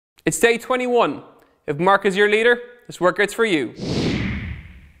It's day 21. If Mark is your leader, this workout's for you.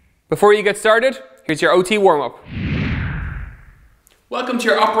 Before you get started, here's your OT warm-up. Welcome to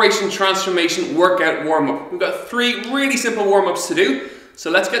your Operation Transformation workout warm-up. We've got 3 really simple warm-ups to do, so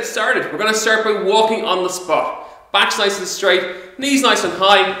let's get started. We're going to start by walking on the spot. Back's nice and straight, knees nice and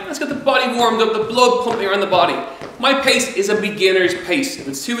high. Let's get the body warmed up, the blood pumping around the body. My pace is a beginner's pace. If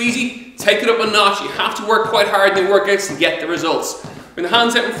it's too easy, take it up a notch. You have to work quite hard in the workouts to get the results. Bring the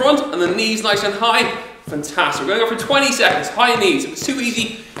hands out in front and the knees nice and high. Fantastic. We're going to go for 20 seconds, high knees. If it's too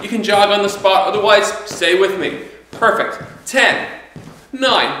easy, you can jog on the spot. Otherwise, stay with me. Perfect. 10, 9,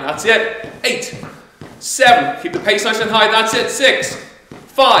 that's it. 8, 7, keep the pace nice and high. That's it. 6,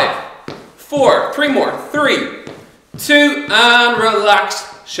 5, 4, 3 more. 3, 2, and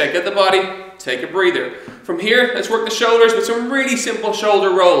relax. Shake out the body. Take a breather. From here, let's work the shoulders with some really simple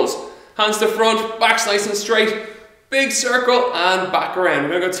shoulder rolls. Hands to front, back's nice and straight. Big circle and back around.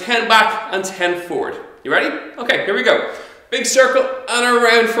 We're going to go 10 back and 10 forward. You ready? Okay, here we go. Big circle and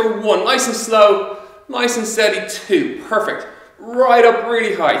around for 1. Nice and slow, nice and steady. 2, perfect. Right up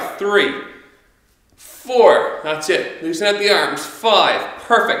really high. 3, 4, that's it. Loosen out the arms. 5,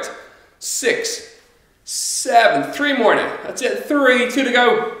 perfect. 6, 7, 3 more now. That's it. 3, 2 to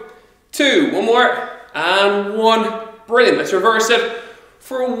go. 2, 1 more, and 1. Brilliant. Let's reverse it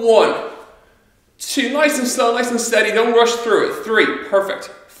for 1. 2, nice and slow, nice and steady, don't rush through it. 3, perfect.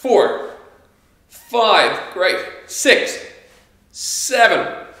 4, 5, great. 6,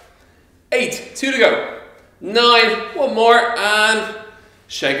 7, 8, 2 to go. 9, 1 more, and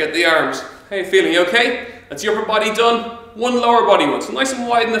shake out the arms. How you feeling? You okay? That's your upper body done. 1 lower body one. So nice and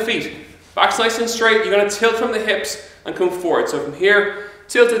wide in the feet. Back's nice and straight. You're going to tilt from the hips and come forward. So from here,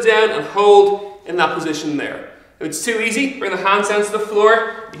 tilt it down and hold in that position there. If it's too easy, bring the hands down to the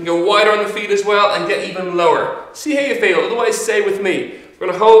floor. You can go wider on the feet as well and get even lower. See how you feel, otherwise stay with me. We're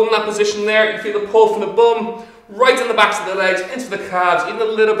going to hold in that position there. You feel the pull from the bum, right on the backs of the legs, into the calves, even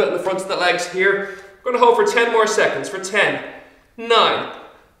a little bit in the fronts of the legs here. We're going to hold for 10 more seconds, for 10, 9,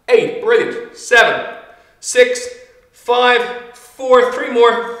 8, brilliant, 7, 6, 5, 4, 3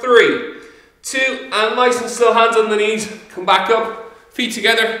 more, 3, 2, and nice and slow, hands on the knees. Come back up, feet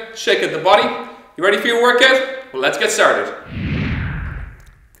together, shake out the body. You ready for your workout? Well, let's get started.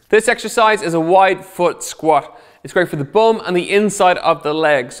 This exercise is a wide foot squat. It's great for the bum and the inside of the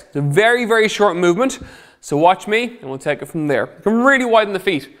legs. It's a very, very short movement. So watch me and we'll take it from there. You can really widen the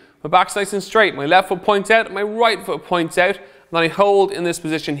feet. My back's nice and straight. My left foot points out, my right foot points out. And then I hold in this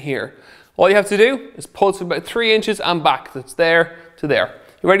position here. All you have to do is pulse about 3 inches and back. That's there to there.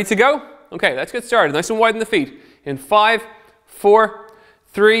 You ready to go? Okay, let's get started. Nice and widen the feet. In 5, 4,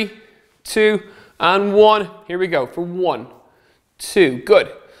 3, 2, and 1. Here we go for 1, 2.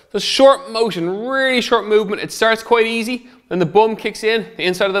 Good. So short motion, really short movement. It starts quite easy. Then the bum kicks in. The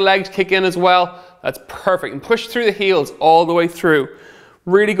inside of the legs kick in as well. That's perfect. And push through the heels all the way through.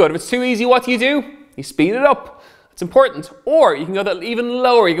 Really good. If it's too easy, what do? You speed it up. It's important. Or you can go that even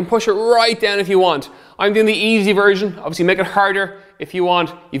lower. You can push it right down if you want. I'm doing the easy version. Obviously make it harder if you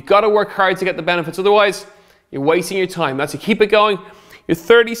want. You've got to work hard to get the benefits. Otherwise, you're wasting your time. That's it. Keep it going. You're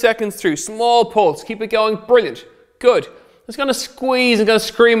 30 seconds through. Small pulse. Keep it going. Brilliant. Good. It's going to squeeze and going to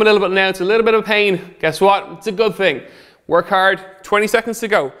scream a little bit now. It's a little bit of pain. Guess what? It's a good thing. Work hard. 20 seconds to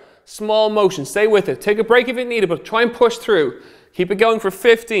go. Small motion. Stay with it. Take a break if you need it, but try and push through. Keep it going for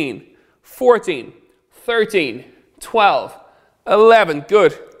 15, 14, 13, 12, 11.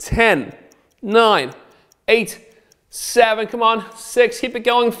 Good. 10, 9, 8, 7. Come on. 6. Keep it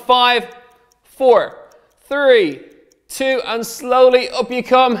going. 5, 4, 3, 2, and slowly up you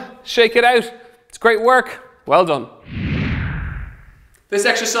come. Shake it out. It's great work. Well done. This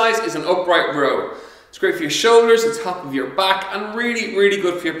exercise is an upright row. It's great for your shoulders, the top of your back, and really, really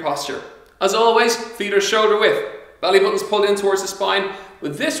good for your posture. As always, feet are shoulder width. Belly button's pulled in towards the spine.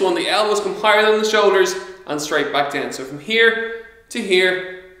 With this one, the elbows come higher than the shoulders and straight back down. So from here to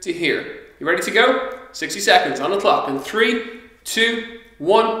here to here. You ready to go? 60 seconds on the clock. In 3, 2,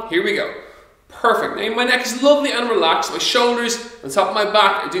 1, here we go. Perfect. Now my neck is lovely and relaxed. My shoulders and the top of my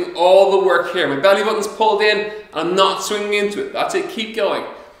back are doing all the work here. My belly button's pulled in and I'm not swinging into it. That's it. Keep going.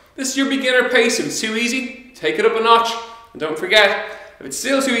 This is your beginner pace. If it's too easy, take it up a notch. And don't forget, if it's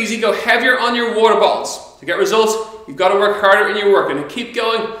still too easy, go heavier on your water bottles. To get results, you've got to work harder in your work. And keep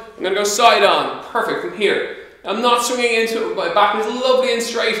going. I'm going to go side on. Perfect. From here. I'm not swinging into it. My back is lovely and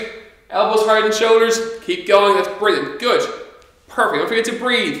straight. Elbows higher than shoulders. Keep going. That's brilliant. Good. Perfect. Don't forget to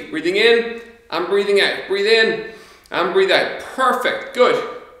breathe. Breathing in and breathing out. Breathe in and breathe out. Perfect. Good.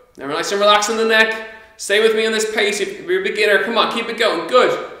 Now we're nice and relaxed in the neck. Stay with me on this pace if you're a beginner. Come on, keep it going.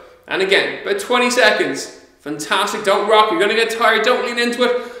 Good. And again, about 20 seconds. Fantastic. Don't rock. You're going to get tired. Don't lean into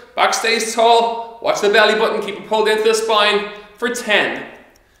it. Back stays tall. Watch the belly button. Keep it pulled into the spine for 10,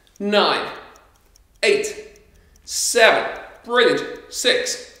 9, 8, 7. Brilliant.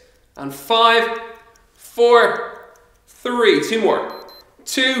 6 and 5, 4, 3. 2 more.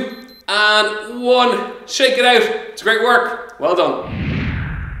 2 and 1. Shake it out. It's great work. Well done.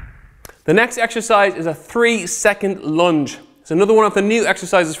 The next exercise is a 3-second lunge. It's another one of the new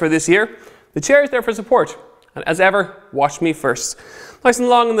exercises for this year. The chair is there for support. And as ever, watch me first. Nice and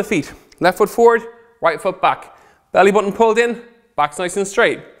long on the feet. Left foot forward, right foot back. Belly button pulled in, back's nice and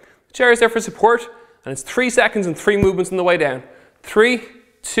straight. The chair is there for support, and it's 3 seconds and 3 movements on the way down. 3,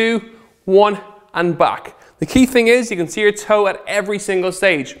 2, 1, and back. The key thing is you can see your toe at every single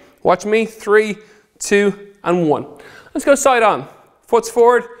stage. Watch me, 3, 2, and 1. Let's go side on. Foot's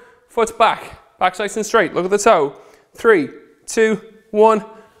forward, foot's back. Back's nice and straight. Look at the toe. 3, 2, 1,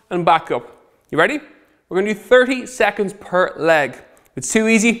 and back up. You ready? We're going to do 30 seconds per leg. If it's too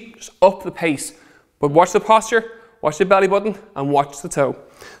easy, just up the pace. But watch the posture, watch the belly button, and watch the toe.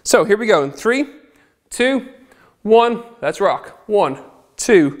 So here we go. In 3, 2, 1, let's rock. 1,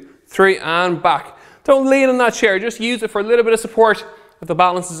 2, 3, and back. Don't lean on that chair, just use it for a little bit of support if the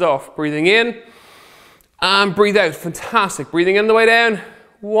balance is off. Breathing in, and breathe out. Fantastic. Breathing in the way down.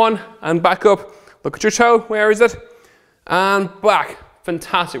 1, and back up. Look at your toe, where is it? And back.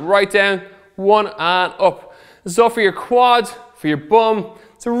 Fantastic. Right down. 1 and up. This is all for your quads, for your bum.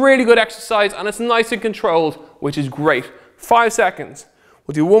 It's a really good exercise and it's nice and controlled, which is great. 5 seconds.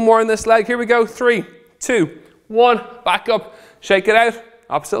 We'll do one more on this leg. Here we go. 3, 2, 1. Back up. Shake it out.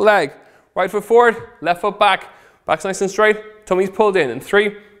 Opposite leg. Right foot forward, left foot back. Back's nice and straight. Tummy's pulled in.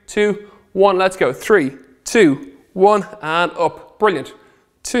 3, 2, 1. Let's go. 3, 2, 1 and up. Brilliant.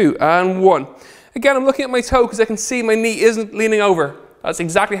 2 and 1. Again, I'm looking at my toe because I can see my knee isn't leaning over. That's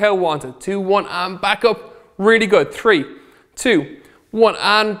exactly how I want it. 2, 1, and back up. Really good. 3, 2, 1,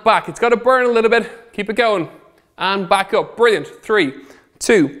 and back. It's got to burn a little bit. Keep it going. And back up. Brilliant. 3,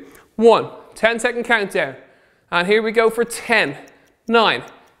 2, 1. 10-second countdown. And here we go for 10, 9,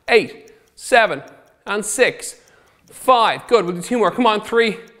 8, 7, and 6, 5. Good. We'll do 2 more. Come on.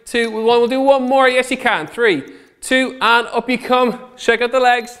 3, 2, 1. We'll do 1 more. Yes, you can. 3, 2, and up you come. Shake out the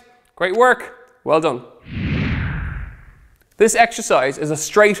legs. Great work. Well done. This exercise is a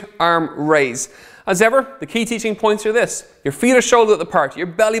straight arm raise. As ever, the key teaching points are this. Your feet are shoulder width apart. Your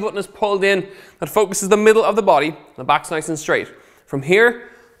belly button is pulled in. That focuses the middle of the body. The back's nice and straight. From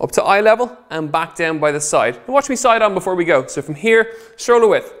here, up to eye level and back down by the side. And watch me side on before we go. So from here, shoulder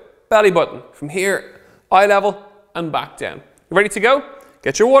width, belly button. From here, eye level and back down. You ready to go?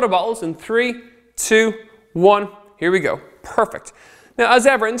 Get your water bottles in 3, 2, 1. Here we go. Perfect. Now, as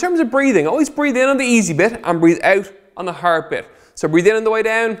ever, in terms of breathing, always breathe in on the easy bit and breathe out on the hard bit. So breathe in on the way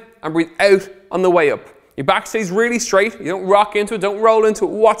down and breathe out on the way up. Your back stays really straight. You don't rock into it, don't roll into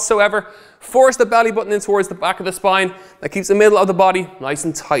it whatsoever. Force the belly button in towards the back of the spine. That keeps the middle of the body nice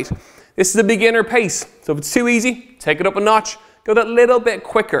and tight. This is a beginner pace. So if it's too easy, take it up a notch. Go that little bit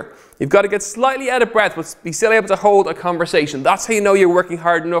quicker. You've got to get slightly out of breath, but be still able to hold a conversation. That's how you know you're working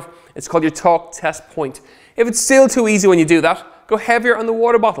hard enough. It's called your talk test point. If it's still too easy when you do that, go heavier on the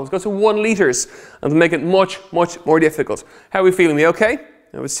water bottles. Go to 1 litres and make it much, much more difficult. How are we feeling? We okay?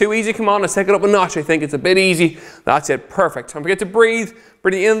 If it's too easy, come on, let's take it up a notch. I think it's a bit easy. That's it. Perfect. Don't forget to breathe.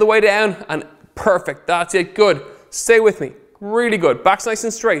 Breathe in the way down and perfect. That's it. Good. Stay with me. Really good. Back's nice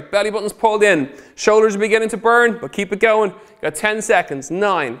and straight. Belly button's pulled in. Shoulders are beginning to burn, but keep it going. Got 10 seconds.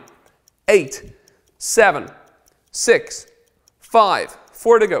 9, 8, 7, 6, 5,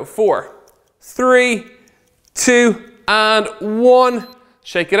 4 to go. 4, 3, 2, and 1.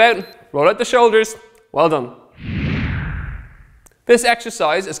 Shake it out. Roll out the shoulders. Well done. This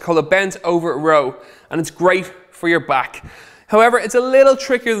exercise is called a bent over row, and it's great for your back. However, it's a little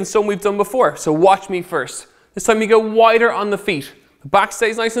trickier than some we've done before, so watch me first. This time you go wider on the feet. The back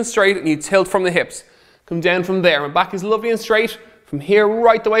stays nice and straight, and you tilt from the hips. Come down from there. My back is lovely and straight. From here,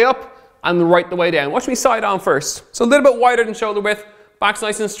 right the way up, and right the way down. Watch me side on first. So a little bit wider than shoulder width. Back's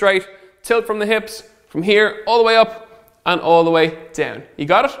nice and straight. Tilt from the hips. From here, all the way up, and all the way down. You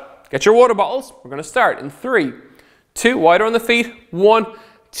got it? Get your water bottles. We're going to start in 3, 2, wider on the feet, 1,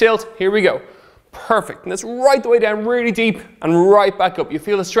 tilt. Here we go. Perfect. And that's right the way down, really deep, and right back up. You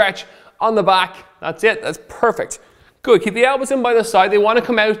feel the stretch on the back. That's it. That's perfect. Good. Keep the elbows in by the side. They want to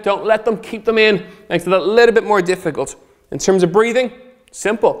come out. Don't let them. Keep them in. Makes it a little bit more difficult. In terms of breathing,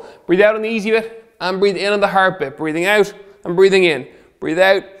 simple. Breathe out on the easy bit, and breathe in on the hard bit. Breathing out, and breathing in. Breathe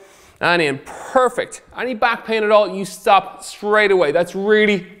out, and in. Perfect. Any back pain at all, you stop straight away. That's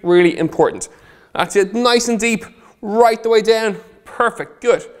really, really important. That's it. Nice and deep. Right the way down. Perfect.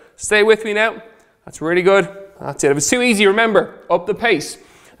 Good. Stay with me now. That's really good. That's it. If it's too easy, remember, up the pace.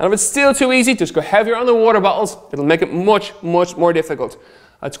 And if it's still too easy, just go heavier on the water bottles. It'll make it much, much more difficult.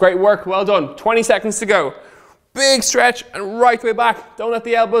 That's great work. Well done. 20 seconds to go. Big stretch and right way back. Don't let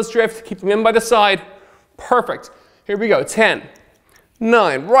the elbows drift. Keep them in by the side. Perfect. Here we go. 10,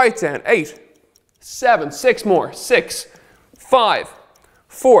 9, right down. 8, 7, 6 more. 6, 5,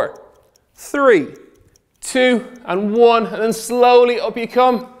 4, 3, 2, and 1. And then slowly up you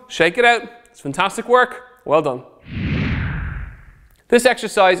come. Shake it out. It's fantastic work. Well done. This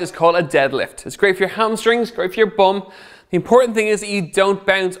exercise is called a deadlift. It's great for your hamstrings, great for your bum. The important thing is that you don't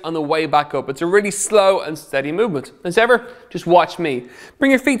bounce on the way back up. It's a really slow and steady movement. As ever, just watch me.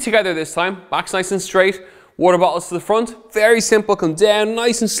 Bring your feet together this time. Back's nice and straight. Water bottles to the front. Very simple. Come down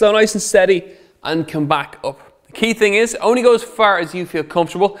nice and slow, nice and steady, and come back up. The key thing is, only go as far as you feel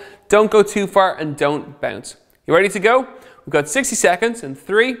comfortable. Don't go too far and don't bounce. You ready to go? We've got 60 seconds in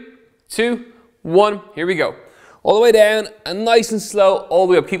 3, 2, 1. Here we go. All the way down and nice and slow all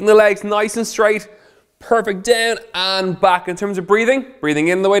the way up. Keeping the legs nice and straight. Perfect. Down and back. In terms of breathing, breathing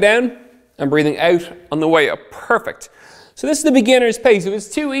in on the way down and breathing out on the way up. Perfect. So this is the beginner's pace. If it's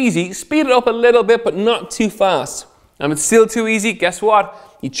too easy, speed it up a little bit, but not too fast. And if it's still too easy, guess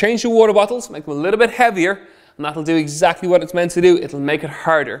what? You change your water bottles, make them a little bit heavier, and that'll do exactly what it's meant to do. It'll make it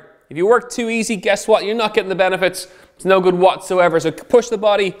harder. If you work too easy, guess what? You're not getting the benefits. It's no good whatsoever. So push the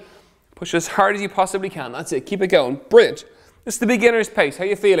body. Push as hard as you possibly can. That's it. Keep it going. Brilliant. This is the beginner's pace. How are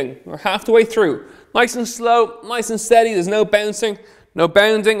you feeling? We're half the way through. Nice and slow, nice and steady. There's no bouncing, no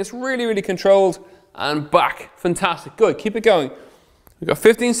bounding. It's really, really controlled. And back. Fantastic. Good. Keep it going. We've got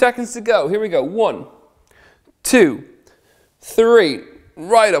 15 seconds to go. Here we go. 1, 2, 3.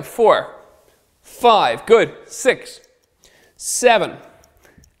 Right up. 4, 5. Good. 6, 7,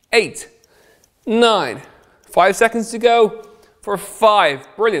 8, 9. 5 seconds to go for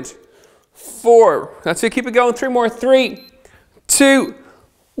 5. Brilliant. 4. That's it. Keep it going. 3 more. 3, 2,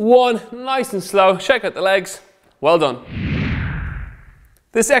 1. Nice and slow. Shake out the legs. Well done.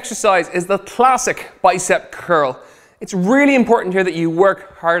 This exercise is the classic bicep curl. It's really important here that you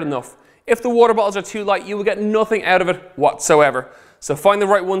work hard enough. If the water bottles are too light, you will get nothing out of it whatsoever. So find the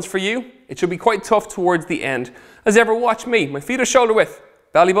right ones for you. It should be quite tough towards the end. As ever, watch me. My feet are shoulder width.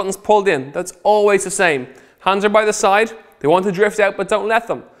 Belly button's pulled in. That's always the same. Hands are by the side. They want to drift out, but don't let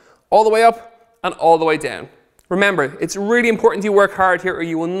them. All the way up and all the way down. Remember, it's really important you work hard here or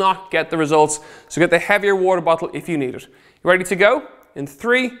you will not get the results. So get the heavier water bottle if you need it. You ready to go? In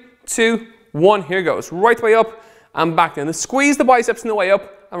 3, 2, 1, here goes. Right way up and back down. Then squeeze the biceps on the way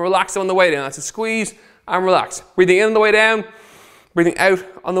up and relax them on the way down. That's a squeeze and relax. Breathing in on the way down, breathing out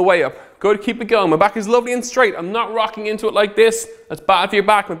on the way up. Good, keep it going. My back is lovely and straight. I'm not rocking into it like this. That's bad for your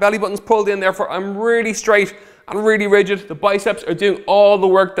back. My belly button's pulled in, therefore I'm really straight and really rigid. The biceps are doing all the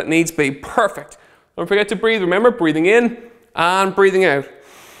work that needs to be. Perfect. Don't forget to breathe. Remember, breathing in and breathing out.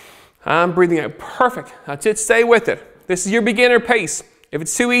 And breathing out. Perfect. That's it. Stay with it. This is your beginner pace. If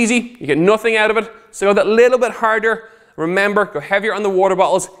it's too easy, you get nothing out of it. So go that little bit harder. Remember, go heavier on the water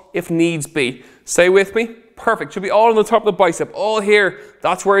bottles if needs be. Stay with me. Perfect. Should be all on the top of the bicep. All here.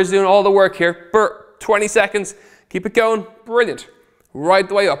 That's where it's doing all the work here. 20 seconds. Keep it going. Brilliant. Right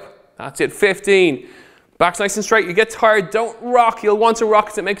the way up. That's it. 15. Back's nice and straight. You get tired. Don't rock. You'll want to rock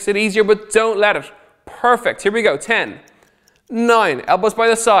because it makes it easier, but don't let it. Perfect. Here we go. 10, 9. Elbows by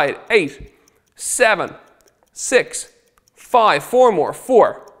the side. 8, 7, 6, 5. 4 more.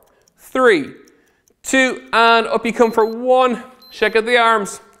 4, 3, 2, and up you come for 1. Shake out the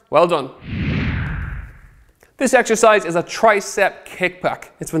arms. Well done. This exercise is a tricep kickback.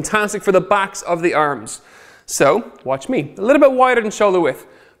 It's fantastic for the backs of the arms. So, watch me. A little bit wider than shoulder width.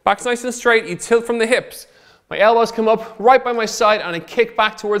 Back's nice and straight. You tilt from the hips. My elbows come up right by my side and I kick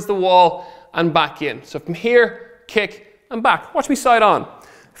back towards the wall and back in. So from here, kick and back. Watch me side on.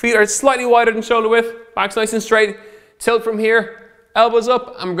 Feet are slightly wider than shoulder width. Back's nice and straight. Tilt from here. Elbows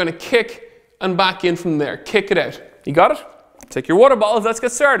up. And we're going to kick and back in from there. Kick it out. You got it? Take your water bottles. Let's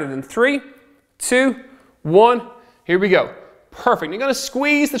get started. In 3, 2, 1. Here we go. Perfect. You're going to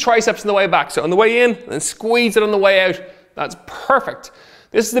squeeze the triceps on the way back. So on the way in and squeeze it on the way out. That's perfect.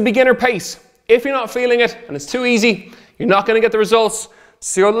 This is the beginner pace. If you're not feeling it and it's too easy, you're not going to get the results.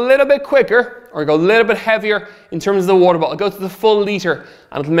 So go a little bit quicker or go a little bit heavier in terms of the water bottle. Go to the full litre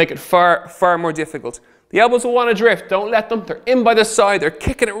and it'll make it far, far more difficult. The elbows will want to drift. Don't let them. They're in by the side. They're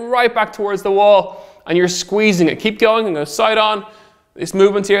kicking it right back towards the wall and you're squeezing it. Keep going. I'm going to side on. This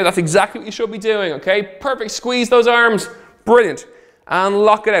movement here, that's exactly what you should be doing, okay? Perfect. Squeeze those arms. Brilliant. And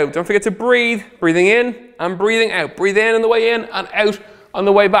lock it out. Don't forget to breathe. Breathing in and breathing out. Breathe in on the way in and out on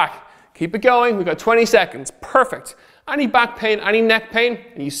the way back. Keep it going. We've got 20 seconds. Perfect. Any back pain, any neck pain,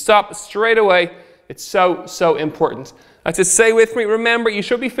 and you stop straight away. It's so, so important. That's it, stay with me. Remember, you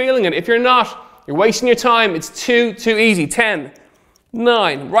should be feeling it. If you're not, you're wasting your time. It's too easy. 10,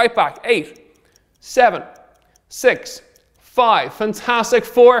 9, right back. 8, 7, 6, 5. Fantastic.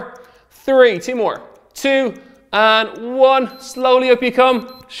 4, 3, 2 more. 2 and 1. Slowly up you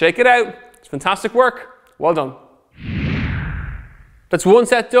come. Shake it out. It's fantastic work. Well done. That's 1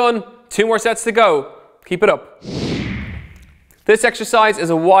 set done. 2 more sets to go. Keep it up. This exercise is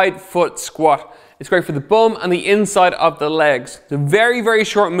a wide foot squat. It's great for the bum and the inside of the legs. It's a very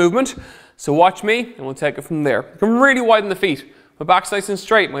short movement. So watch me and we'll take it from there. You can really widen the feet. My back's nice and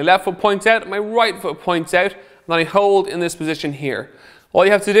straight. My left foot points out, my right foot points out, and then I hold in this position here. All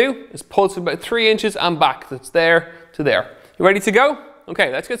you have to do is pulse about 3 inches and back. That's there to there. You ready to go?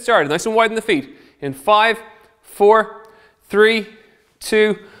 Okay, let's get started. Nice and widen the feet. In 5, 4, 3,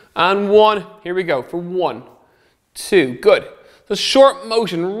 2, and 1. Here we go for 1, 2. Good. So short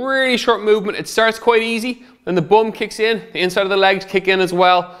motion, really short movement. It starts quite easy. Then the bum kicks in, the inside of the legs kick in as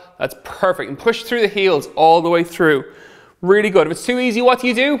well. That's perfect. And push through the heels all the way through. Really good. If it's too easy, what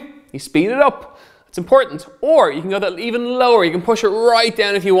do? You speed it up. It's important. Or you can go that even lower. You can push it right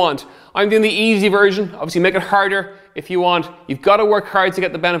down if you want. I'm doing the easy version. Obviously make it harder if you want. You've got to work hard to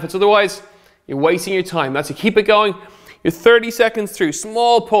get the benefits. Otherwise, you're wasting your time. That's it. Keep it going. You're 30 seconds through.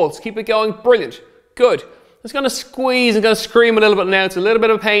 Small pulse. Keep it going. Brilliant. Good. It's going to squeeze and going to scream a little bit now. It's a little bit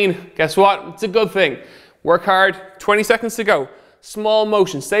of pain. Guess what? It's a good thing. Work hard. 20 seconds to go. Small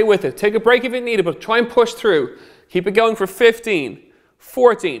motion. Stay with it. Take a break if you need it, but try and push through. Keep it going for 15,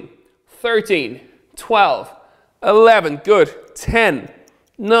 14, 13, 12, 11. Good. 10,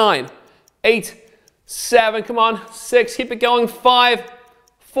 9, 8, 7. Come on. 6. Keep it going. 5,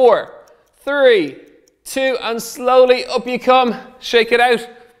 4, 3, 2, and slowly up you come. Shake it out.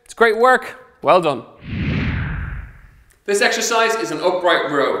 It's great work. Well done. This exercise is an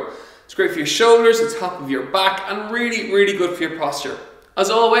upright row. It's great for your shoulders, the top of your back, and really good for your posture. As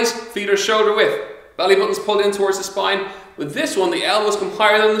always, feet are shoulder width. Belly button's pulled in towards the spine. With this one, the elbows come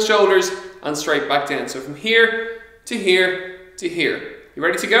higher than the shoulders and straight back down. So from here to here to here. You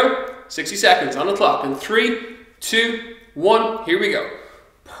ready to go? 60 seconds on the clock. In 3, 2, 1, here we go.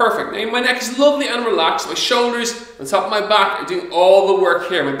 Perfect. Now my neck is lovely and relaxed. My shoulders and the top of my back are doing all the work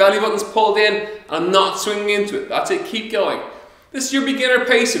here. My belly button's pulled in and I'm not swinging into it. That's it. Keep going. This is your beginner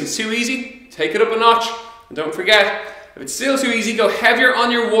pace. If it's too easy, take it up a notch. And don't forget, if it's still too easy, go heavier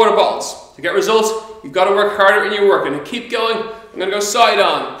on your water bottles. To get results, you've got to work harder in your work. And keep going. I'm going to go side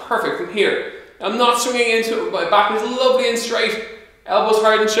on. Perfect. From here. I'm not swinging into it. My back is lovely and straight. Elbows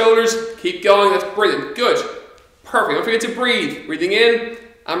higher than shoulders. Keep going. That's brilliant. Good. Perfect. Don't forget to breathe. Breathing in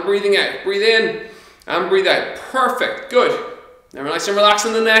and breathing out. Breathe in and breathe out. Perfect. Good. Now nice and relaxed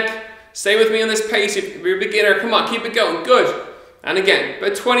in the neck. Stay with me on this pace. If you're a beginner, come on, keep it going. Good. And again,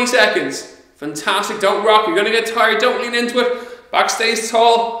 about 20 seconds. Fantastic. Don't rock. You're going to get tired. Don't lean into it. Back stays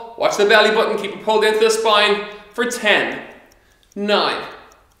tall. Watch the belly button. Keep it pulled into the spine for 10, 9,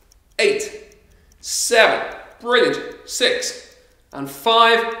 8, 7. Brilliant. 6 and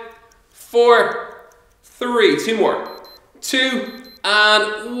 5, 4, 3. 2 more. 2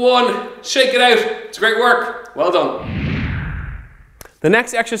 and 1. Shake it out. It's great work. Well done. The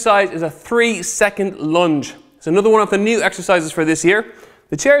next exercise is a 3-second lunge. It's another one of the new exercises for this year.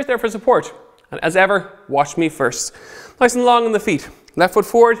 The chair is there for support. And as ever, watch me first. Nice and long on the feet. Left foot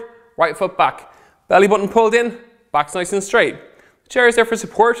forward, right foot back. Belly button pulled in, back's nice and straight. The chair is there for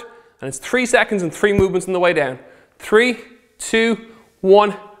support, and it's 3 seconds and 3 movements on the way down. 3, 2,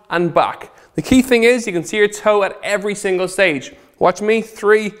 1, and back. The key thing is you can see your toe at every single stage. Watch me.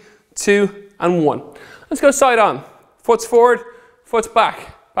 3, 2, and 1. Let's go side on. Foot's forward, foot's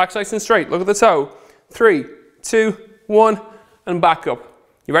back. Back's nice and straight. Look at the toe. 3, 2, 1, and back up.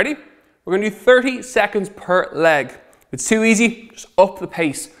 You ready? We're going to do 30 seconds per leg. If it's too easy, just up the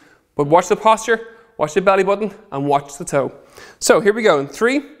pace. But watch the posture, watch the belly button, and watch the toe. So here we go. In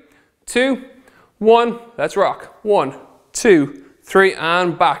 3, 2, 1, let's rock. 1, 2, 3,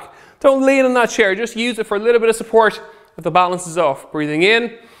 and back. Don't lean on that chair, just use it for a little bit of support if the balance is off. Breathing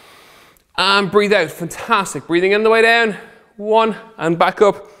in, and breathe out. Fantastic. Breathing in the way down. 1, and back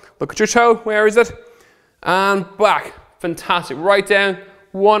up. Look at your toe. Where is it? And back. Fantastic. Right down.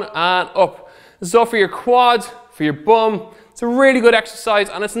 1 and up. This is all for your quads, for your bum. It's a really good exercise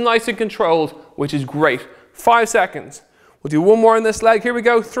and it's nice and controlled, which is great. 5 seconds. We'll do one more on this leg. Here we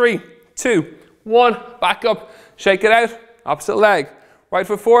go. 3, 2, 1. Back up. Shake it out. Opposite leg. Right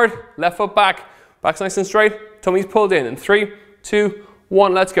foot forward, left foot back. Back's nice and straight. Tummy's pulled in. 3, 2,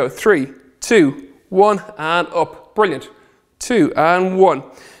 1. Let's go. 3, 2, 1 and up. Brilliant. 2 and 1.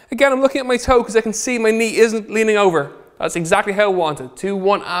 Again, I'm looking at my toe because I can see my knee isn't leaning over. That's exactly how I want it. 2,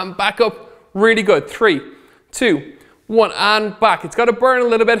 1, and back up. Really good. 3, 2, 1, and back. It's got to burn a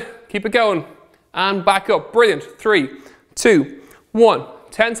little bit. Keep it going. And back up. Brilliant. 3, 2, 1.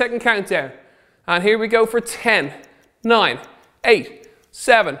 10-second countdown. And here we go for 10, 9, 8,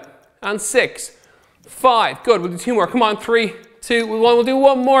 7, and 6, 5. Good. We'll do 2 more. Come on. 3, 2, 1. We'll do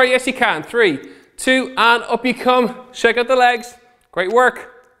 1 more. Yes, you can. 3, 2, and up you come. Shake out the legs. Great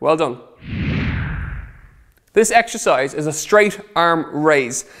work. Well done. This exercise is a straight arm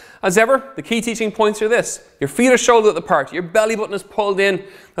raise. As ever, the key teaching points are this. Your feet are shoulder width apart. Your belly button is pulled in.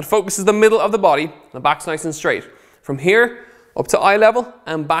 That focuses the middle of the body. The back's nice and straight. From here, up to eye level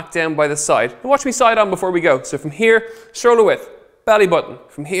and back down by the side. And watch me side on before we go. So from here, shoulder width, belly button.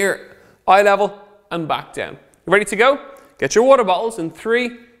 From here, eye level and back down. You ready to go? Get your water bottles in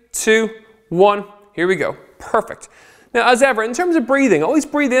 3, 2, 1. Here we go. Perfect. Now, as ever, in terms of breathing, always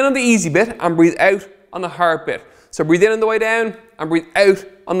breathe in on the easy bit and breathe out on the hard bit. So breathe in on the way down and breathe out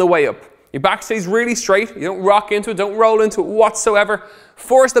on the way up. Your back stays really straight. You don't rock into it, don't roll into it whatsoever.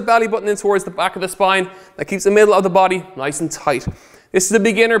 Force the belly button in towards the back of the spine. That keeps the middle of the body nice and tight. This is a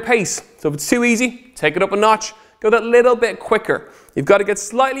beginner pace. So if it's too easy, take it up a notch. Go that little bit quicker. You've got to get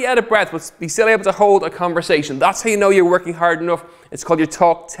slightly out of breath, but be still able to hold a conversation. That's how you know you're working hard enough. It's called your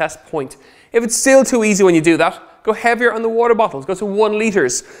talk test point. If it's still too easy when you do that, go heavier on the water bottles. Go to 1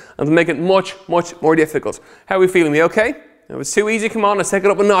 litres and make it much, much more difficult. How are we feeling? We okay? If it's too easy, come on, let's take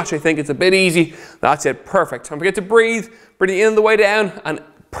it up a notch. I think it's a bit easy. That's it. Perfect. Don't forget to breathe. Breathing in on the way down and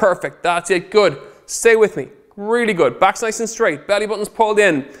perfect. That's it. Good. Stay with me. Really good. Back's nice and straight. Belly button's pulled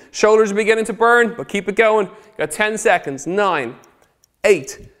in. Shoulders are beginning to burn, but keep it going. Got 10 seconds. 9,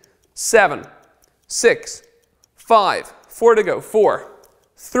 8, 7, 6, 5, 4 to go. 4,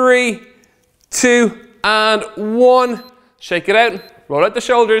 3, 2, and 1. Shake it out. Roll out the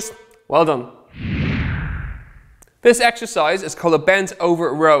shoulders. Well done. This exercise is called a bent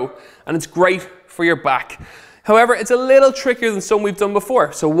over row, and it's great for your back. However, it's a little trickier than some we've done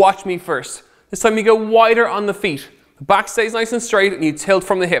before, so watch me first. This time you go wider on the feet. The back stays nice and straight, and you tilt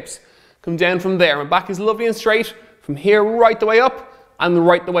from the hips. Come down from there. My back is lovely and straight. From here, right the way up, and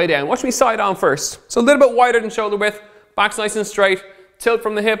right the way down. Watch me side on first. So a little bit wider than shoulder width. Back's nice and straight. Tilt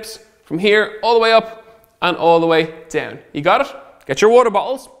from the hips. From here, all the way up, and all the way down. You got it? Get your water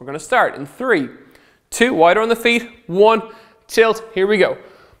bottles. We're going to start in 3, 2, wider on the feet, 1, tilt, here we go.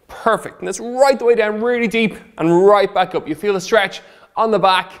 Perfect, and that's right the way down, really deep, and right back up. You feel the stretch on the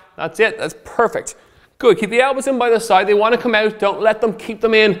back, that's it, that's perfect. Good, keep the elbows in by the side, they want to come out, don't let them, keep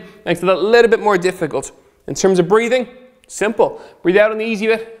them in. Makes it a little bit more difficult. In terms of breathing, simple. Breathe out on the easy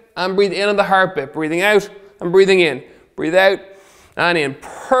bit, and breathe in on the hard bit. Breathing out, and breathing in. Breathe out, and in.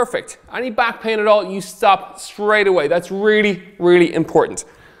 Perfect. Any back pain at all, you stop straight away. That's really, really important.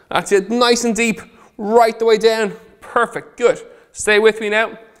 That's it, nice and deep. Right the way down. Perfect. Good. Stay with me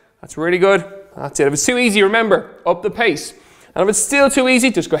now. That's really good. That's it. If it's too easy, remember, up the pace. And if it's still too easy,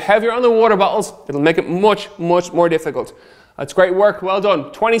 just go heavier on the water bottles. It'll make it much, much more difficult. That's great work. Well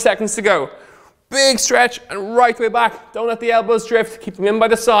done. 20 seconds to go. Big stretch and right the way back. Don't let the elbows drift. Keep them in by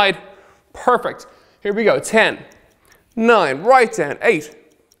the side. Perfect. Here we go. 10, 9, right down. 8,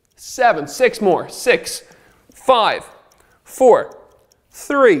 7, 6 more. 6, 5, 4,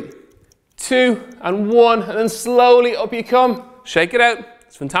 3, 2, and 1, and then slowly up you come. Shake it out.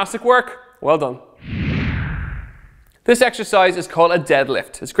 It's fantastic work. Well done. This exercise is called a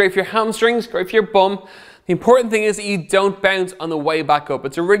deadlift. It's great for your hamstrings, great for your bum. The important thing is that you don't bounce on the way back up.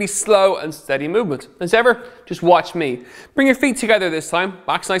 It's a really slow and steady movement. As ever, just watch me. Bring your feet together this time.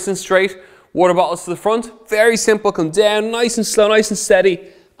 Back's nice and straight. Water bottles to the front. Very simple. Come down, nice and slow, nice and steady,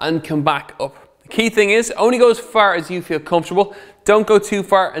 and come back up. The key thing is, only go as far as you feel comfortable. Don't go too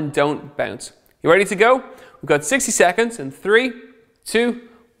far and don't bounce. You ready to go? We've got 60 seconds in 3, 2,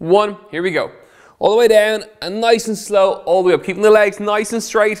 1. Here we go. All the way down and nice and slow all the way up. Keeping the legs nice and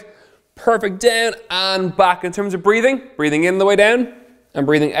straight. Perfect. Down and back. In terms of breathing, breathing in on the way down and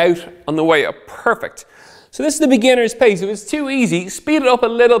breathing out on the way up. Perfect. So this is the beginner's pace. If it's too easy, speed it up a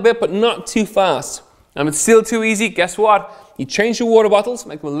little bit, but not too fast. And if it's still too easy, guess what? You change your water bottles,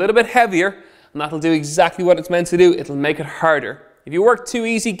 make them a little bit heavier, and that'll do exactly what it's meant to do. It'll make it harder. If you work too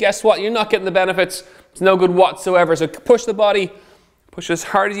easy, guess what? You're not getting the benefits. It's no good whatsoever. So push the body, push as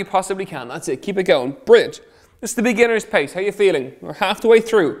hard as you possibly can. That's it. Keep it going. Brilliant. This is the beginner's pace. How are you feeling? We're half the way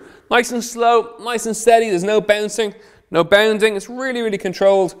through. Nice and slow, nice and steady. There's no bouncing, no bounding. It's really, really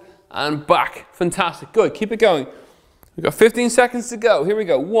controlled. And back. Fantastic. Good. Keep it going. We've got 15 seconds to go. Here we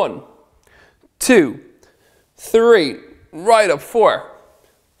go. 1, 2, 3. Right up. 4,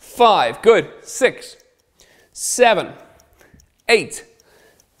 5. Good. 6, 7, 8,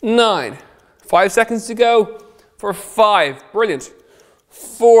 9. 5 seconds to go for 5. Brilliant.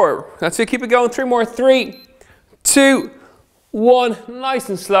 4. That's it. Keep it going. 3 more. 3, 2, 1. Nice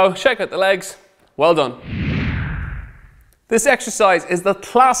and slow. Shake out the legs. Well done. This exercise is the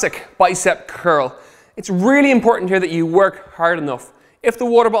classic bicep curl. It's really important here that you work hard enough. If the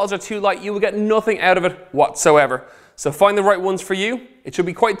water bottles are too light, you will get nothing out of it whatsoever. So find the right ones for you. It should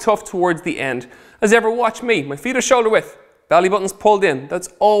be quite tough towards the end. As ever, watch me. My feet are shoulder width. Belly button's pulled in. That's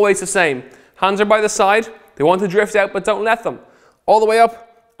always the same. Hands are by the side. They want to drift out, but don't let them. All the way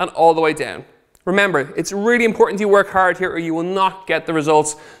up and all the way down. Remember, it's really important you work hard here or you will not get the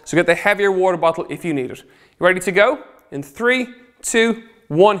results. So get the heavier water bottle if you need it. You ready to go? In 3, 2,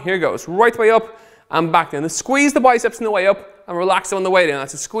 1. Here goes. Right way up and back down. Then squeeze the biceps on the way up and relax them on the way down.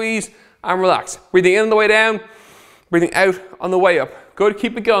 That's a squeeze and relax. Breathing in on the way down. Breathing out on the way up. Good,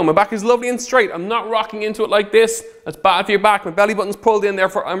 keep it going. My back is lovely and straight. I'm not rocking into it like this. That's bad for your back. My belly button's pulled in,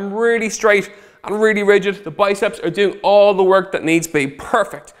 therefore I'm really straight and really rigid. The biceps are doing all the work that needs to be.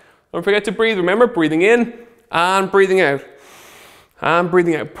 Perfect. Don't forget to breathe. Remember, breathing in and breathing out. And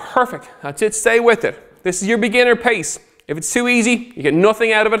breathing out. Perfect. That's it. Stay with it. This is your beginner pace. If it's too easy, you get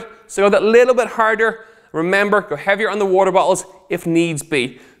nothing out of it. So go that little bit harder. Remember, go heavier on the water bottles if needs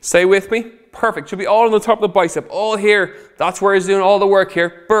be. Stay with me. Perfect. Should be all on the top of the bicep. All here. That's where it's doing all the work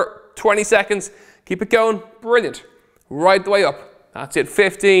here. 20 seconds. Keep it going. Brilliant. Right the way up. That's it.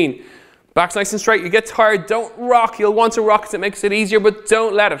 15. Back's nice and straight. You get tired. Don't rock. You'll want to rock because it makes it easier, but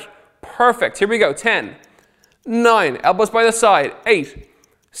don't let it. Perfect. Here we go. 10, 9. Elbows by the side. 8,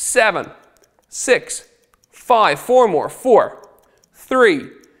 7, 6, 5. 4 more. 4, 3,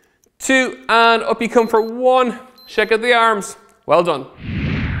 2, and up you come for 1. Shake out the arms. Well done.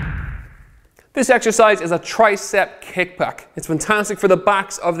 This exercise is a tricep kickback. It's fantastic for the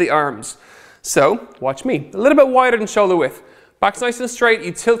backs of the arms. So, watch me. A little bit wider than shoulder width. Back's nice and straight.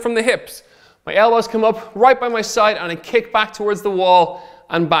 You tilt from the hips. My elbows come up right by my side and I kick back towards the wall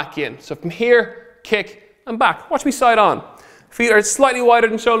and back in. So from here, kick and back. Watch me side on. Feet are slightly wider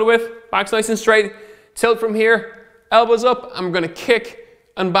than shoulder width. Back's nice and straight. Tilt from here. Elbows up. And we're going to kick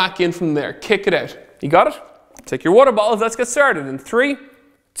and back in from there. Kick it out. You got it? Take your water bottles. Let's get started. In 3,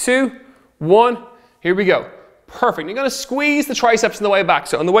 2, 1. Here we go. Perfect. You're going to squeeze the triceps on the way back.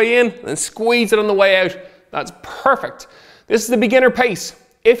 So on the way in, and squeeze it on the way out. That's perfect. This is the beginner pace.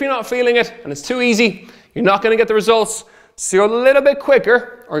 If you're not feeling it and it's too easy, you're not going to get the results. So go a little bit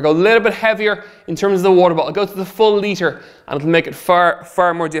quicker or go a little bit heavier in terms of the water bottle. Go to the full litre and it'll make it far,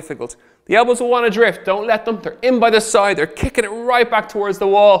 far more difficult. The elbows will want to drift. Don't let them. They're in by the side. They're kicking it right back towards the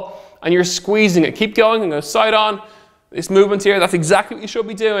wall and you're squeezing it. Keep going. I'm going to side on. This movement here, that's exactly what you should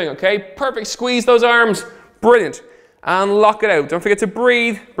be doing, okay? Perfect. Squeeze those arms. Brilliant. And lock it out. Don't forget to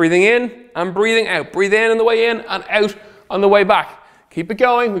breathe. Breathing in and breathing out. Breathe in on the way in and out on the way back. Keep it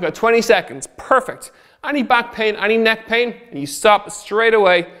going. We've got 20 seconds. Perfect. Any back pain, any neck pain, and you stop straight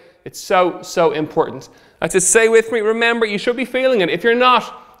away. It's so, so important. That's it. Stay with me. Remember, you should be feeling it. If you're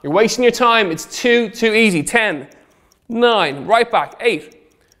not, you're wasting your time. It's too easy. 10, 9, right back.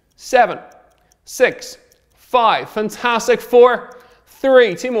 8, 7, 6, 5. Fantastic. 4,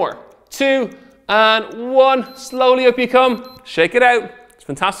 3, 2 more. 2, and 1. Slowly up you come. Shake it out. It's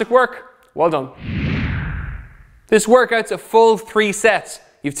fantastic work. Well done. This workout's a full 3 sets.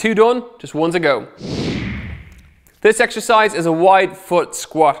 You've 2 done, just 1 to go. This exercise is a wide foot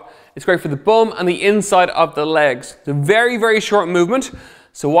squat. It's great for the bum and the inside of the legs. It's a very, very short movement.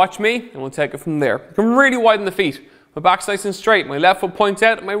 So watch me and we'll take it from there. You can really widen the feet. My back's nice and straight. My left foot points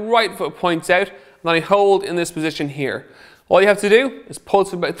out, my right foot points out. And then I hold in this position here. All you have to do is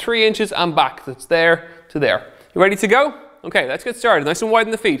pulse about 3 inches and back. That's there to there. You ready to go? Okay, let's get started. Nice and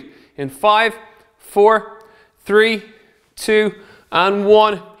widen the feet. In 5, 4, 3, 2, and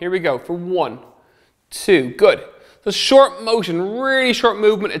 1. Here we go for 1, 2. Good. So short motion, really short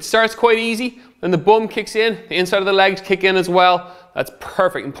movement. It starts quite easy. Then the bum kicks in. The inside of the legs kick in as well. That's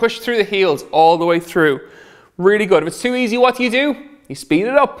perfect. And push through the heels all the way through. Really good. If it's too easy, what do? You speed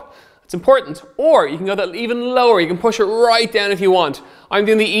it up. It's important. Or you can go that even lower. You can push it right down if you want. I'm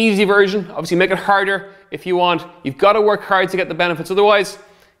doing the easy version. Obviously make it harder if you want. You've got to work hard to get the benefits. Otherwise,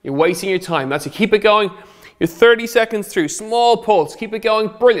 you're wasting your time. That's it. Keep it going. You're 30 seconds through. Small pulse. Keep it going.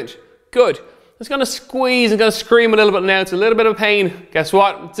 Brilliant. Good. It's going to squeeze and going to scream a little bit now. It's a little bit of pain. Guess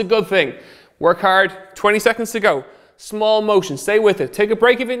what? It's a good thing. Work hard. 20 seconds to go. Small motion. Stay with it. Take a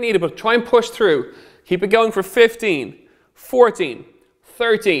break if you need it, but try and push through. Keep it going for 15, 14,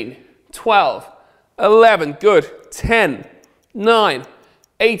 13, 12, 11. Good. 10, 9,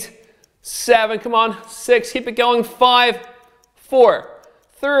 8, 7. Come on. 6. Keep it going. 5, 4,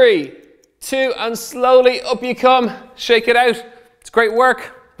 3, 2, and slowly up you come. Shake it out. It's great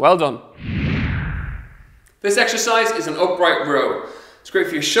work. Well done. This exercise is an upright row. It's great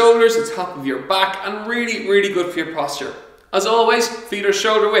for your shoulders, the top of your back, and really, really good for your posture. As always, feet are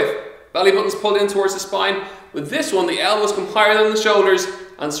shoulder width. Belly button's pulled in towards the spine. With this one, the elbows come higher than the shoulders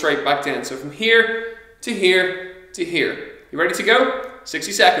and straight back down. So from here to here to here. You ready to go?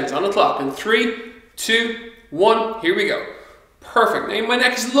 60 seconds on the clock. In 3, 2, 1, here we go. Perfect. Now my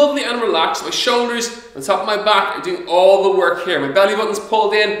neck is lovely and relaxed. My shoulders and top of my back are doing all the work here. My belly button's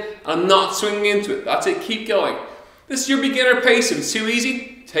pulled in and I'm not swinging into it. That's it, keep going. This is your beginner pace. If it's too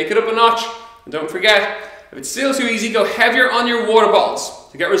easy, take it up a notch. And don't forget, if it's still too easy, go heavier on your water bottles.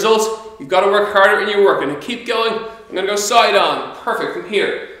 To get results, you've got to work harder in your work. And to keep going, I'm going to go side on. Perfect, from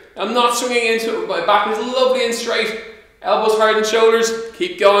here. I'm not swinging into it. My back is lovely and straight. Elbows higher than shoulders.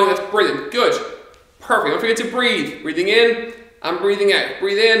 Keep going, that's brilliant. Good. Perfect. Don't forget to breathe. Breathing in and breathing out.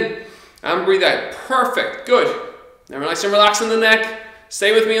 Breathe in and breathe out. Perfect. Good. Now nice and relaxed in the neck.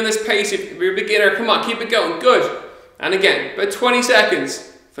 Stay with me on this pace. If you're a beginner, come on, keep it going. Good. And again, about 20 seconds.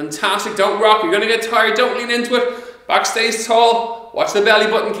 Fantastic. Don't rock. You're going to get tired. Don't lean into it. Back stays tall. Watch the belly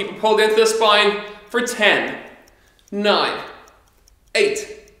button. Keep it pulled into the spine for 10, 9,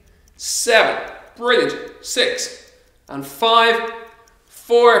 8, 7. Brilliant. 6 and 5,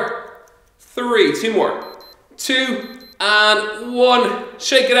 4, 3. 2 more. 2 and 1.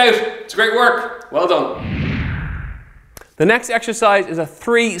 Shake it out. It's great work. Well done. The next exercise is a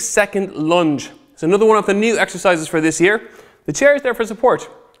 3-second lunge. It's another one of the new exercises for this year. The chair is there for support.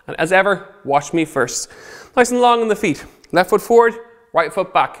 And as ever, watch me first. Nice and long on the feet. Left foot forward, right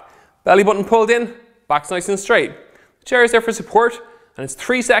foot back. Belly button pulled in, back's nice and straight. The chair is there for support, and it's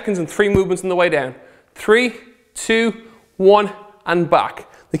 3 seconds and 3 movements on the way down. 3, 2, 1, and back.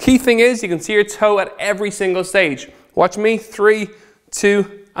 The key thing is you can see your toe at every single stage. Watch me, 3,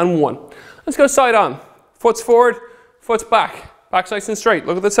 2, and 1. Let's go side on. Foot's forward, foot's back. Back's nice and straight.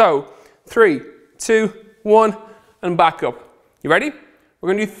 Look at the toe. 3, 2, 1, and back up. You ready?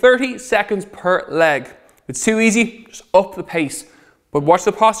 We're going to do 30 seconds per leg. If it's too easy, just up the pace. But watch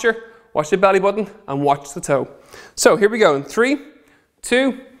the posture, watch the belly button, and watch the toe. So here we go. In 3,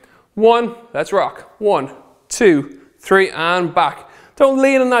 2, 1, let's rock. 1, 2, 3, and back. Don't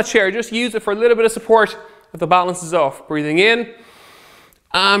lean on that chair, just use it for a little bit of support if the balance is off. Breathing in,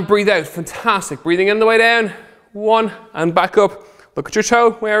 and breathe out. Fantastic. Breathing in the way down. 1, and back up. Look at your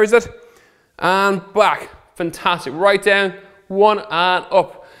toe, where is it? And back. Fantastic. Right down. 1 and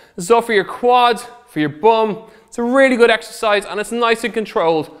up. This is all for your quads, for your bum. It's a really good exercise and it's nice and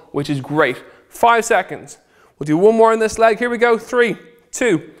controlled, which is great. 5 seconds. We'll do one more on this leg. Here we go. 3,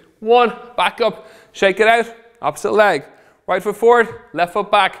 2, 1. Back up. Shake it out. Opposite leg. Right foot forward, left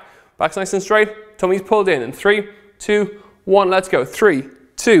foot back. Back's nice and straight. Tummy's pulled in. In 3, 2, 1. Let's go. 3,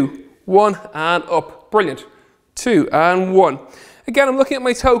 2, 1 and up. Brilliant. 2 and 1. Again, I'm looking at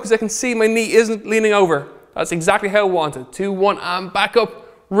my toe because I can see my knee isn't leaning over. That's exactly how I want it. 2, 1, and back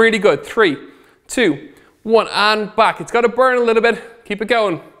up. Really good. 3, 2, 1, and back. It's got to burn a little bit. Keep it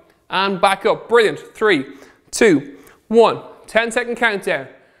going. And back up. Brilliant. 3, 2, 1. 10-second countdown.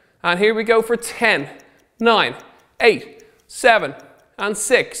 And here we go for 10, 9, 8, 7, and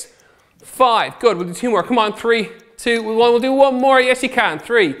 6, 5. Good. We'll do 2 more. Come on. 3, 2, 1. We'll do 1 more. Yes, you can.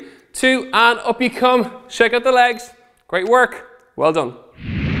 3, 2, and up you come. Shake out the legs. Great work. Well done.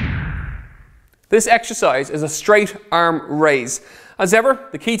 This exercise is a straight arm raise. As ever,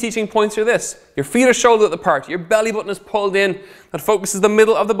 the key teaching points are this. Your feet are shoulder width apart. Your belly button is pulled in. That focuses the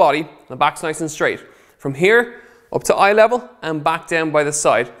middle of the body. The back's nice and straight. From here, up to eye level and back down by the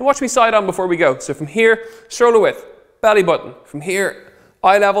side. And watch me side on before we go. So from here, shoulder width, belly button. From here,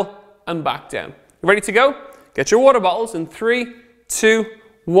 eye level and back down. You ready to go? Get your water bottles in 3, 2,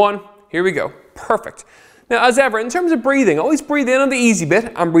 1. Here we go. Perfect. Now, as ever, in terms of breathing, always breathe in on the easy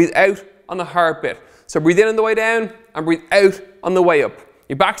bit and breathe out on the hard bit. So breathe in on the way down and breathe out on the way up.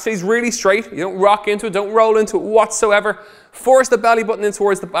 Your back stays really straight. You don't rock into it, don't roll into it whatsoever. Force the belly button in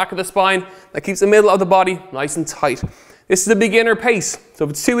towards the back of the spine. That keeps the middle of the body nice and tight. This is a beginner pace. So if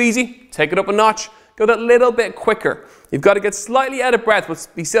it's too easy, take it up a notch. Go that little bit quicker. You've got to get slightly out of breath, but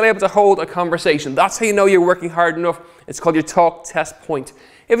be still able to hold a conversation. That's how you know you're working hard enough. It's called your talk test point.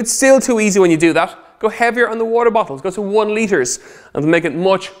 If it's still too easy when you do that, go heavier on the water bottles. Go to 1 litres and make it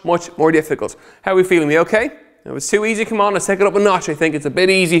much, much more difficult. How are we feeling? We okay? If it's too easy, come on, let's take it up a notch. I think it's a bit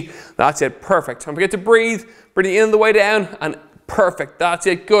easy. That's it. Perfect. Don't forget to breathe. Breathing in the way down and perfect. That's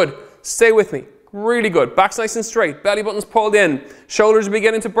it. Good. Stay with me. Really good. Back's nice and straight. Belly button's pulled in. Shoulders are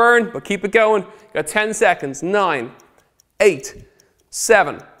beginning to burn, but keep it going. Got 10 seconds. 9, 8,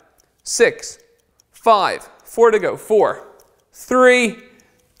 7, 6, 5, 4 to go. 4, 3,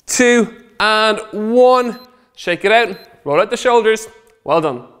 2, and 1. Shake it out. Roll out the shoulders. Well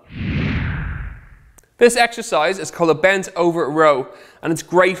done. This exercise is called a bent over row, and it's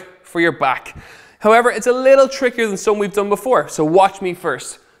great for your back. However, it's a little trickier than some we've done before, so watch me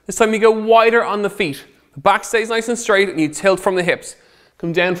first. This time you go wider on the feet. The back stays nice and straight and you tilt from the hips.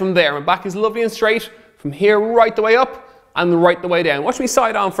 Come down from there. My back is lovely and straight. From here right the way up and right the way down. Watch me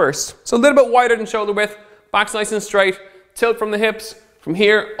side on first. So a little bit wider than shoulder width. Back's nice and straight. Tilt from the hips. From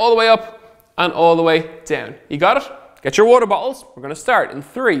here all the way up and all the way down. You got it? Get your water bottles. We're going to start in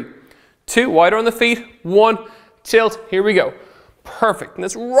 3, 2, wider on the feet, 1, tilt. Here we go. Perfect. And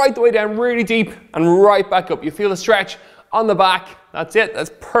that's right the way down, really deep and right back up. You feel the stretch on the back. That's it.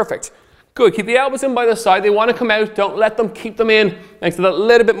 That's perfect. Good. Keep the elbows in by the side. They want to come out. Don't let them. Keep them in. Makes it a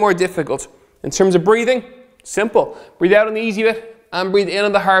little bit more difficult. In terms of breathing, simple. Breathe out on the easy bit and breathe in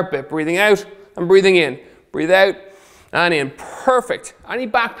on the hard bit. Breathing out and breathing in. Breathe out and in. Perfect. Any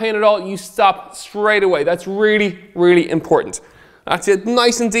back pain at all, you stop straight away. That's really, really important. That's it.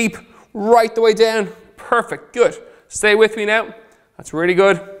 Nice and deep. Right the way down. Perfect. Good. Stay with me now. That's really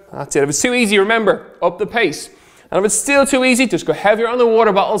good. That's it. If it's too easy, remember, up the pace. And if it's still too easy, just go heavier on the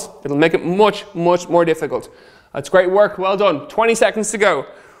water bottles. It'll make it much, much more difficult. That's great work. Well done. 20 seconds to go.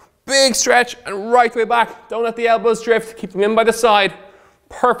 Big stretch and right way back. Don't let the elbows drift. Keep them in by the side.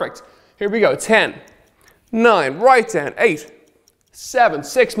 Perfect. Here we go. 10, 9, right down. 8, 7,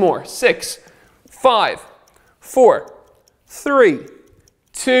 6 more. 6, 5, 4, 3,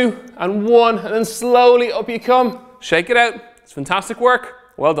 2, and 1. And then slowly up you come. Shake it out. It's fantastic work.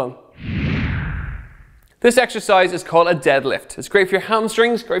 Well done. This exercise is called a deadlift. It's great for your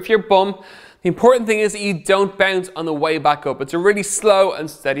hamstrings, great for your bum. The important thing is that you don't bounce on the way back up. It's a really slow and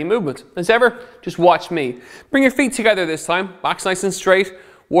steady movement. As ever, just watch me. Bring your feet together this time. Back's nice and straight.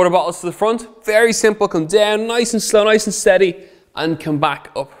 Water bottles to the front. Very simple. Come down, nice and slow, nice and steady, and come back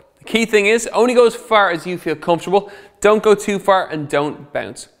up. The key thing is, only go as far as you feel comfortable. Don't go too far and don't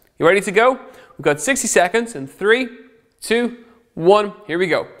bounce. You ready to go? We've got 60 seconds in 3, 2, 1. Here we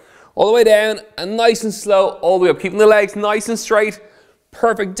go. All the way down and nice and slow all the way up. Keeping the legs nice and straight.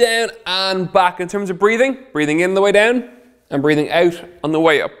 Perfect. Down and back. In terms of breathing, breathing in on the way down and breathing out on the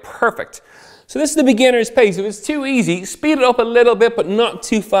way up. Perfect. So this is the beginner's pace. If it's too easy, speed it up a little bit, but not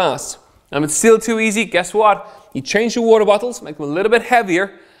too fast. And if it's still too easy, guess what? You change your water bottles, make them a little bit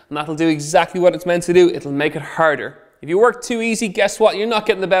heavier, and that'll do exactly what it's meant to do. It'll make it harder. If you work too easy, guess what? You're not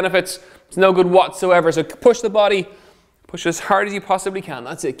getting the benefits. It's no good whatsoever. So push the body. Push as hard as you possibly can.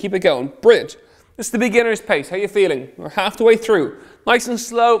 That's it. Keep it going. Brilliant. This is the beginner's pace. How are you feeling? We're half the way through. Nice and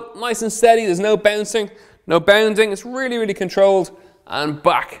slow, nice and steady. There's no bouncing, no bounding. It's really, really controlled. And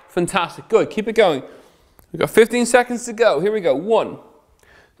back. Fantastic. Good. Keep it going. We've got 15 seconds to go. Here we go. 1,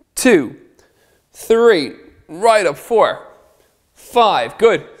 2, 3. Right up. 4, 5.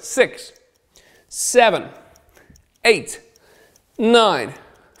 Good. 6, 7, 8, 9.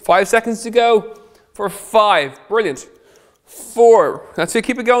 5 seconds to go for 5. Brilliant. 4. That's it.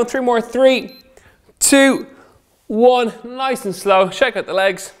 Keep it going. 3 more. 3, 2, 1. Nice and slow. Shake out the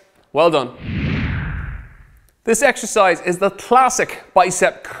legs. Well done. This exercise is the classic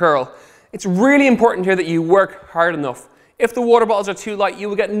bicep curl. It's really important here that you work hard enough. If the water bottles are too light, you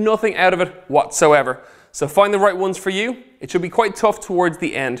will get nothing out of it whatsoever. So find the right ones for you. It should be quite tough towards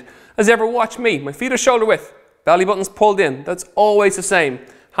the end. As ever, watch me. My feet are shoulder width. Belly button's pulled in. That's always the same.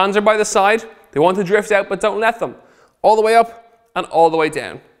 Hands are by the side. They want to drift out, but don't let them. All the way up and all the way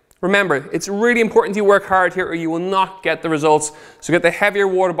down. Remember, it's really important you work hard here or you will not get the results. So get the heavier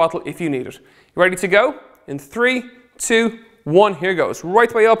water bottle if you need it. You ready to go? In 3, 2, 1, here goes.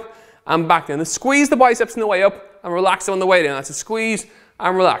 Right way up and back down. Then squeeze the biceps on the way up and relax them on the way down. That's a squeeze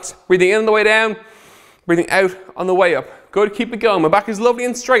and relax. Breathing in on the way down, breathing out on the way up. Good, keep it going. My back is lovely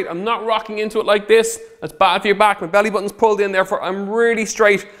and straight. I'm not rocking into it like this. That's bad for your back. My belly button's pulled in, therefore I'm really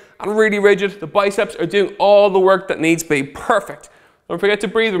straight and really rigid. The biceps are doing all the work that needs to be. Perfect. Don't forget to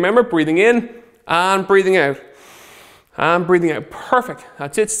breathe. Remember, breathing in and breathing out. And breathing out. Perfect.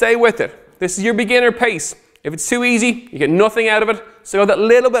 That's it. Stay with it. This is your beginner pace. If it's too easy, you get nothing out of it. So go that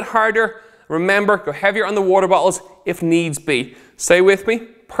little bit harder. Remember, go heavier on the water bottles if needs be. Stay with me.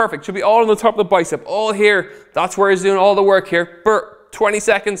 Perfect. Should be all on the top of the bicep. All here. That's where it's doing all the work here. 20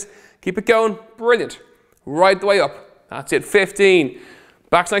 seconds. Keep it going. Brilliant. Right the way up. That's it. 15.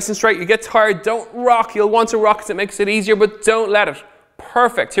 Back's nice and straight. You get tired. Don't rock. You'll want to rock because it makes it easier, but don't let it.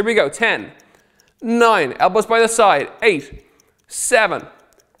 Perfect. Here we go. 10, 9. Elbows by the side. 8, 7,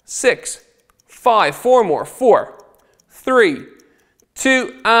 6, 5. 4 more. 4, 3,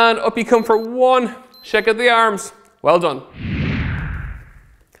 2, and up you come for 1. Shake out the arms. Well done.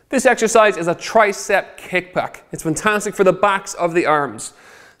 This exercise is a tricep kickback. It's fantastic for the backs of the arms.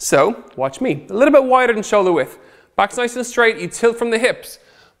 So, watch me. A little bit wider than shoulder width. Back's nice and straight. You tilt from the hips.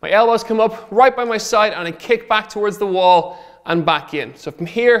 My elbows come up right by my side and I kick back towards the wall and back in. So from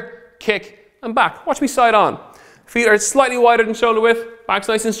here, kick and back. Watch me side on. Feet are slightly wider than shoulder width, back's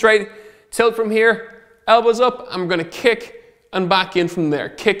nice and straight. Tilt from here, elbows up, and we're going to kick and back in from there.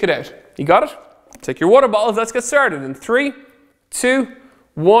 Kick it out. You got it? Take your water bottles, let's get started. In 3, 2,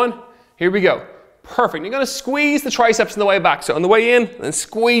 1, here we go. Perfect. You're going to squeeze the triceps on the way back. So on the way in, and then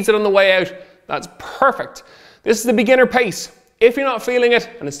squeeze it on the way out. That's perfect. This is the beginner pace. If you're not feeling it,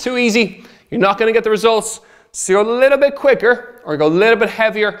 and it's too easy, you're not going to get the results. So go a little bit quicker, or go a little bit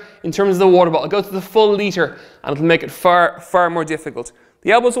heavier in terms of the water bottle. Go to the full litre, and it'll make it far, far more difficult.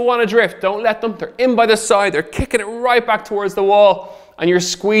 The elbows will want to drift. Don't let them. They're in by the side. They're kicking it right back towards the wall, and you're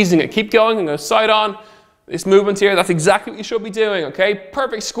squeezing it. Keep going and go side on. This movement here, that's exactly what you should be doing, okay?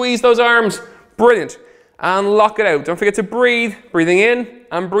 Perfect. Squeeze those arms. Brilliant. And lock it out. Don't forget to breathe. Breathing in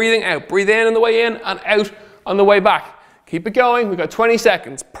and breathing out. Breathe in on the way in and out on the way back. Keep it going. We've got 20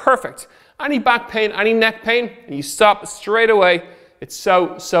 seconds. Perfect. Any back pain, any neck pain, and you stop straight away. It's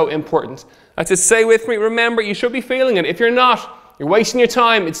so, so important. That's it. Say with me. Remember, you should be feeling it. If you're not, you're wasting your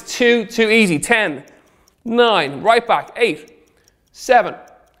time. It's too easy. 10, 9, right back. 8, 7,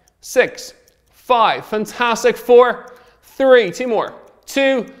 6, 5. Fantastic. 4, 3, 2 more.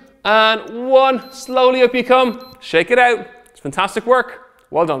 2, and 1. Slowly up you come. Shake it out. It's fantastic work.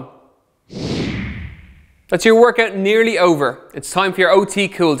 Well done. That's your workout nearly over. It's time for your OT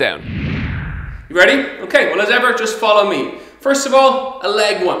cool down. You ready? Okay, well as ever, just follow me. First of all, a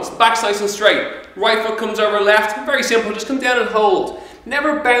leg once. Back's nice and straight. Right foot comes over left. Very simple, just come down and hold.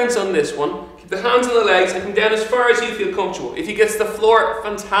 Never bounce on this one. Keep the hands on the legs and come down as far as you feel comfortable. If you get to the floor,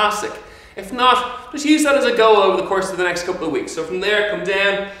 fantastic. If not, just use that as a goal over the course of the next couple of weeks. So from there, come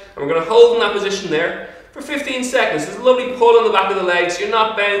down, and we're going to hold in that position there for 15 seconds. There's a lovely pull on the back of the legs. You're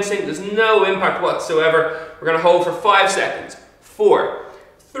not bouncing. There's no impact whatsoever. We're going to hold for 5 seconds. 4,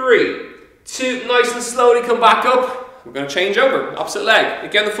 3, 2. Nice and slowly come back up. We're going to change over. Opposite leg.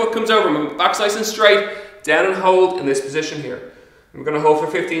 Again, the foot comes over. Back's nice and straight. Down and hold in this position here. We're going to hold for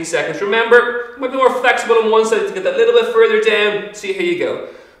 15 seconds. Remember, might be more flexible on one side to get that little bit further down. See how you go.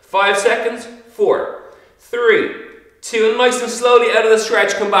 5 seconds. 4, 3, 2, and nice and slowly out of the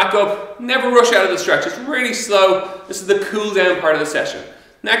stretch, come back up. Never rush out of the stretch. It's really slow. This is the cool down part of the session.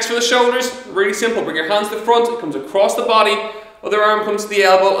 Next for the shoulders, really simple. Bring your hands to the front. It comes across the body. Other arm comes to the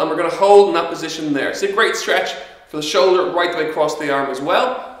elbow, and we're going to hold in that position there. It's a great stretch for the shoulder right the way across the arm as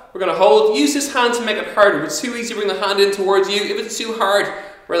well. We're going to hold. Use this hand to make it harder. If it's too easy, bring the hand in towards you. If it's too hard,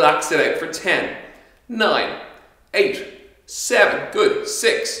 relax it out for 10, 9, 8, 7, good,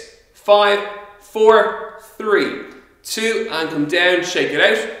 6, 5, 4, 3, 2, and come down, shake it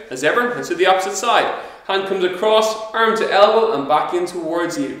out, as ever, and to the opposite side. Hand comes across, arm to elbow, and back in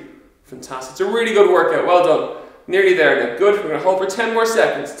towards you. Fantastic. It's a really good workout. Well done. Nearly there now. Good. We're going to hold for 10 more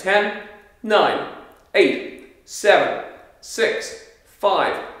seconds. 10, 9, 8, 7, 6,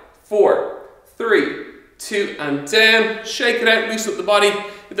 5, 4, 3, 2, and down. Shake it out, loosen up the body.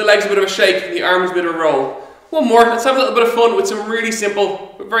 Give the legs a bit of a shake, and the arms a bit of a roll. One more. Let's have a little bit of fun with some really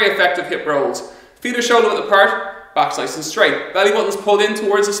simple, but very effective hip rolls. Feet are shoulder width apart. Back's nice and straight. Belly button's pulled in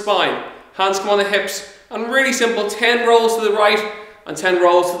towards the spine. Hands come on the hips. And really simple, 10 rolls to the right and 10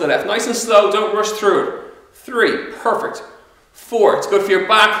 rolls to the left. Nice and slow, don't rush through it. 3, perfect. 4, it's good for your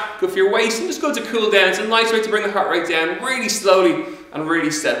back, good for your waist, and just good to cool down. It's a nice way to bring the heart rate down really slowly and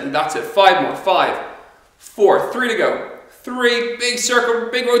really steadily. That's it. 5 more. 5, 4, 3 to go. 3, big circle,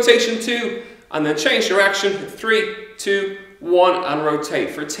 big rotation, 2, and then change direction. 3, 2, 1, and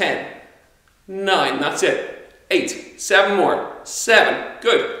rotate for 10, 9, that's it. 8, 7 more. 7,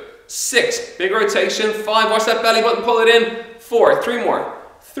 good. 6, big rotation. 5, watch that belly button, pull it in. 4, 3 more.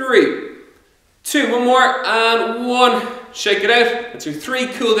 3, 2, 1 more, and 1. Shake it out. That's your 3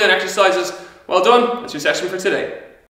 cool down exercises. Well done. That's your session for today.